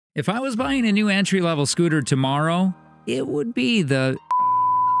If I was buying a new entry-level scooter tomorrow, it would be the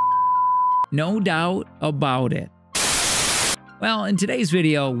no doubt about it. Well, in today's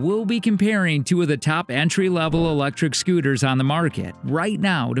video, we'll be comparing two of the top entry-level electric scooters on the market right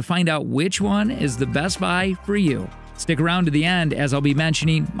now to find out which one is the best buy for you. Stick around to the end as I'll be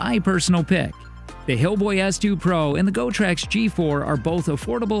mentioning my personal pick. The Hiboy S2 Pro and the Gotrax G4 are both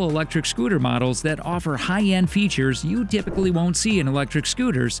affordable electric scooter models that offer high-end features you typically won't see in electric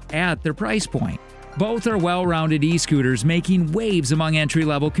scooters at their price point. Both are well-rounded e-scooters making waves among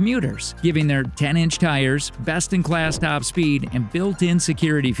entry-level commuters, giving their 10-inch tires, best-in-class top speed, and built-in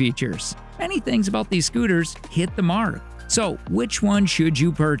security features. Many things about these scooters hit the mark. So, which one should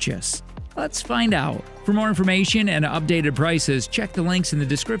you purchase? Let's find out. For more information and updated prices, check the links in the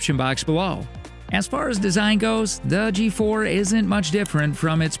description box below. As far as design goes, the G4 isn't much different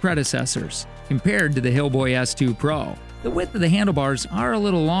from its predecessors, compared to the Hiboy S2 Pro. The width of the handlebars are a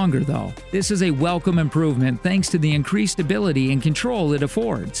little longer though. This is a welcome improvement thanks to the increased ability and control it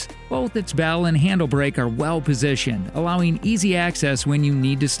affords. Both its bell and handle brake are well positioned, allowing easy access when you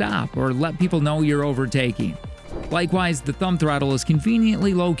need to stop or let people know you're overtaking. Likewise, the thumb throttle is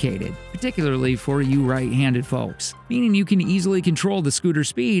conveniently located, particularly for you right-handed folks, meaning you can easily control the scooter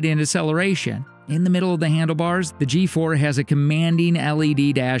speed and acceleration. In the middle of the handlebars, the G4 has a commanding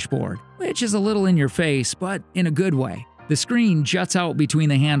LED dashboard, which is a little in your face, but in a good way. The screen juts out between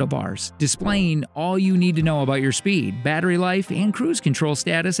the handlebars, displaying all you need to know about your speed, battery life, and cruise control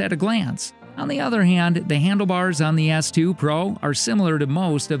status at a glance. On the other hand, the handlebars on the S2 Pro are similar to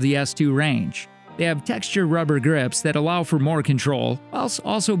most of the S2 range. They have textured rubber grips that allow for more control, whilst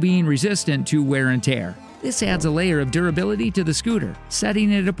also being resistant to wear and tear. This adds a layer of durability to the scooter,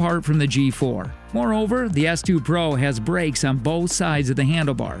 setting it apart from the G4. Moreover, the S2 Pro has brakes on both sides of the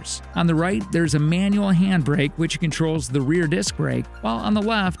handlebars. On the right, there's a manual handbrake which controls the rear disc brake, while on the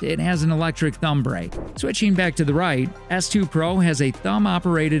left, it has an electric thumb brake. Switching back to the right, S2 Pro has a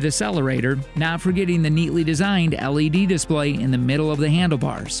thumb-operated accelerator, not forgetting the neatly designed LED display in the middle of the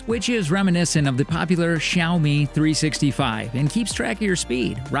handlebars, which is reminiscent of the popular Xiaomi 365 and keeps track of your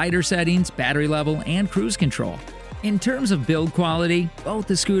speed, rider settings, battery level, and cruise control. In terms of build quality, both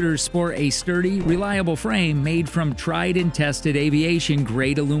the scooters sport a sturdy, reliable frame made from tried and tested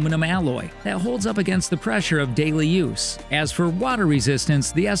aviation-grade aluminum alloy that holds up against the pressure of daily use. As for water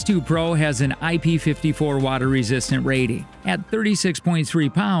resistance, the S2 Pro has an IP54 water-resistant rating. At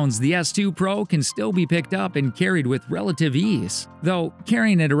 36.3 pounds, the S2 Pro can still be picked up and carried with relative ease, though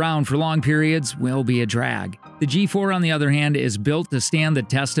carrying it around for long periods will be a drag. The G4, on the other hand, is built to stand the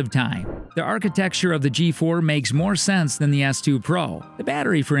test of time. The architecture of the G4 makes more sense than the S2 Pro. The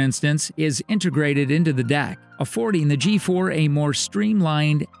battery, for instance, is integrated into the deck, affording the G4 a more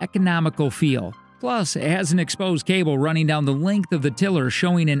streamlined, economical feel. Plus, it has an exposed cable running down the length of the tiller,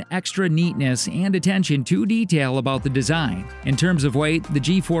 showing an extra neatness and attention to detail about the design. In terms of weight, the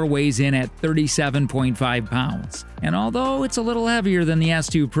G4 weighs in at 37.5 pounds. And although it's a little heavier than the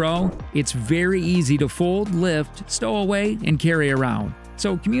S2 Pro, it's very easy to fold, lift, stow away, and carry around.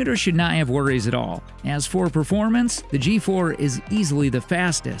 So commuters should not have worries at all. As for performance, the G4 is easily the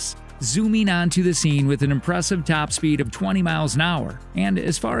fastest, zooming onto the scene with an impressive top speed of 20 miles an hour. And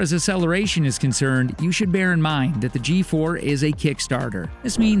as far as acceleration is concerned, you should bear in mind that the G4 is a kickstarter.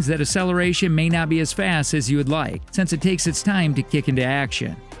 This means that acceleration may not be as fast as you would like, since it takes its time to kick into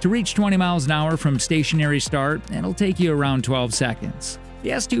action. To reach 20 miles an hour from stationary start, it'll take you around 12 seconds. The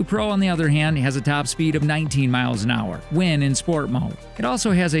S2 Pro, on the other hand, has a top speed of 19 miles an hour when in sport mode. It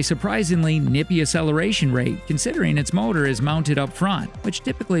also has a surprisingly nippy acceleration rate considering its motor is mounted up front, which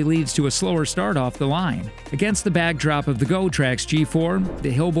typically leads to a slower start off the line. Against the backdrop of the Gotrax G4,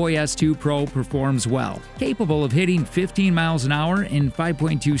 the Hiboy S2 Pro performs well, capable of hitting 15 miles an hour in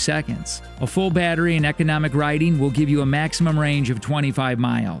 5.2 seconds. A full battery and economic riding will give you a maximum range of 25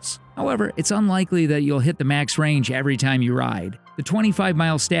 miles. However, it's unlikely that you'll hit the max range every time you ride. The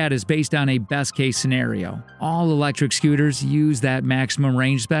 25-mile stat is based on a best-case scenario. All electric scooters use that maximum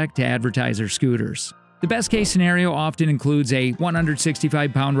range spec to advertise their scooters. The best-case scenario often includes a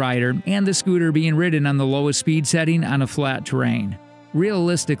 165-pound rider and the scooter being ridden on the lowest speed setting on a flat terrain.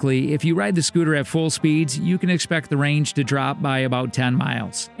 Realistically, if you ride the scooter at full speeds, you can expect the range to drop by about 10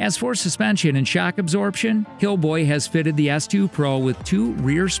 miles. As for suspension and shock absorption, Hiboy has fitted the S2 Pro with two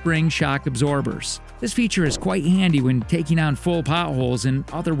rear spring shock absorbers. This feature is quite handy when taking on full potholes and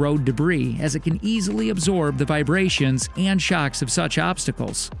other road debris, as it can easily absorb the vibrations and shocks of such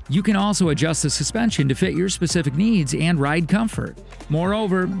obstacles. You can also adjust the suspension to fit your specific needs and ride comfort.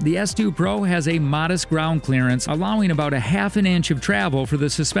 Moreover, the S2 Pro has a modest ground clearance, allowing about a half an inch of traction travel for the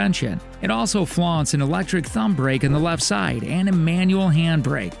suspension. It also flaunts an electric thumb brake on the left side and a manual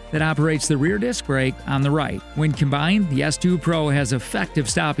handbrake that operates the rear disc brake on the right. When combined, the S2 Pro has effective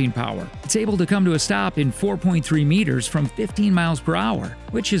stopping power. It's able to come to a stop in 4.3 meters from 15 miles per hour,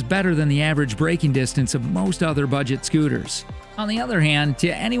 which is better than the average braking distance of most other budget scooters. On the other hand, to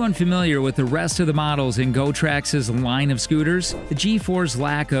anyone familiar with the rest of the models in Gotrax's line of scooters, the G4's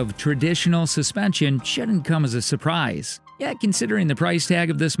lack of traditional suspension shouldn't come as a surprise. Yet, considering the price tag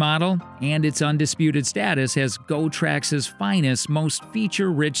of this model and its undisputed status as Gotrax's finest, most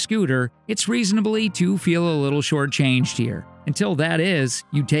feature-rich scooter, it's reasonably to feel a little shortchanged here. Until that is,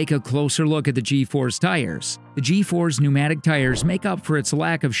 you take a closer look at the G4's tires. The G4's pneumatic tires make up for its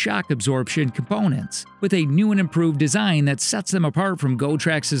lack of shock absorption components, with a new and improved design that sets them apart from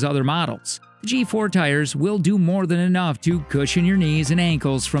Gotrax's other models. The G4 tires will do more than enough to cushion your knees and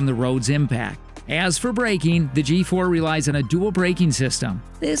ankles from the road's impact. As for braking, the G4 relies on a dual braking system.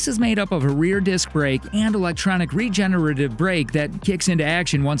 This is made up of a rear disc brake and electronic regenerative brake that kicks into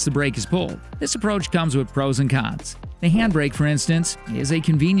action once the brake is pulled. This approach comes with pros and cons. The handbrake, for instance, is a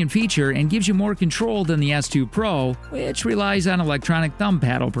convenient feature and gives you more control than the S2 Pro, which relies on electronic thumb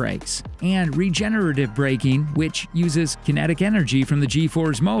paddle brakes. And regenerative braking, which uses kinetic energy from the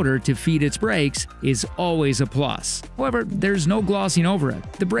G4's motor to feed its brakes, is always a plus. However, there's no glossing over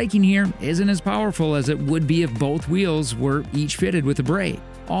it. The braking here isn't as powerful as it would be if both wheels were each fitted with a brake.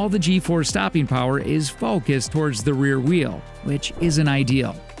 All the G4 stopping power is focused towards the rear wheel, which isn't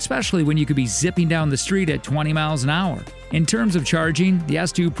ideal, especially when you could be zipping down the street at 20 miles an hour. In terms of charging, the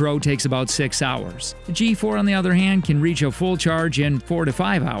S2 Pro takes about 6 hours. The G4, on the other hand, can reach a full charge in 4 to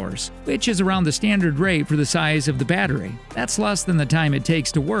 5 hours, which is around the standard rate for the size of the battery. That's less than the time it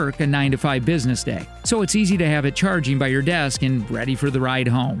takes to work a 9 to 5 business day, so it's easy to have it charging by your desk and ready for the ride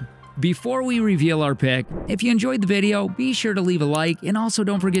home. Before we reveal our pick, if you enjoyed the video, be sure to leave a like and also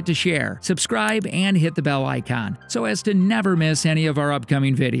don't forget to share, subscribe, and hit the bell icon so as to never miss any of our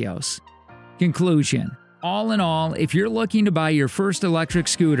upcoming videos. Conclusion. All in all, if you're looking to buy your first electric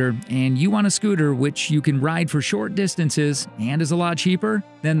scooter and you want a scooter which you can ride for short distances and is a lot cheaper,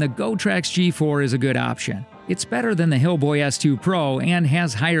 then the Gotrax G4 is a good option. It's better than the Hiboy S2 Pro and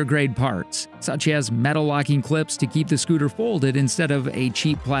has higher grade parts, such as metal locking clips to keep the scooter folded instead of a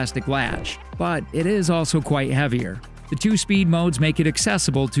cheap plastic latch. But it is also quite heavier. The 2 speed modes make it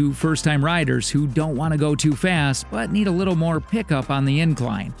accessible to first-time riders who don't want to go too fast but need a little more pickup on the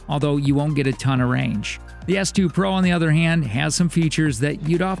incline, although you won't get a ton of range. The S2 Pro, on the other hand, has some features that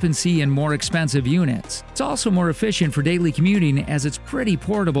you'd often see in more expensive units. It's also more efficient for daily commuting as it's pretty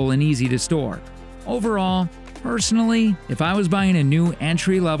portable and easy to store. Overall, personally, if I was buying a new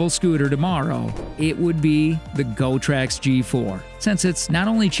entry-level scooter tomorrow, it would be the Gotrax G4, since it's not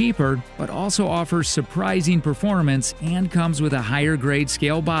only cheaper, but also offers surprising performance and comes with a higher grade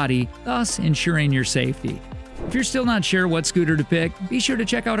scale body, thus ensuring your safety. If you're still not sure what scooter to pick, be sure to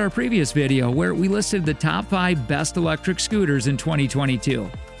check out our previous video where we listed the top 5 best electric scooters in 2022.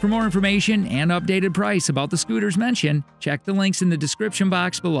 For more information and updated price about the scooters mentioned, check the links in the description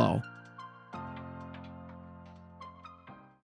box below.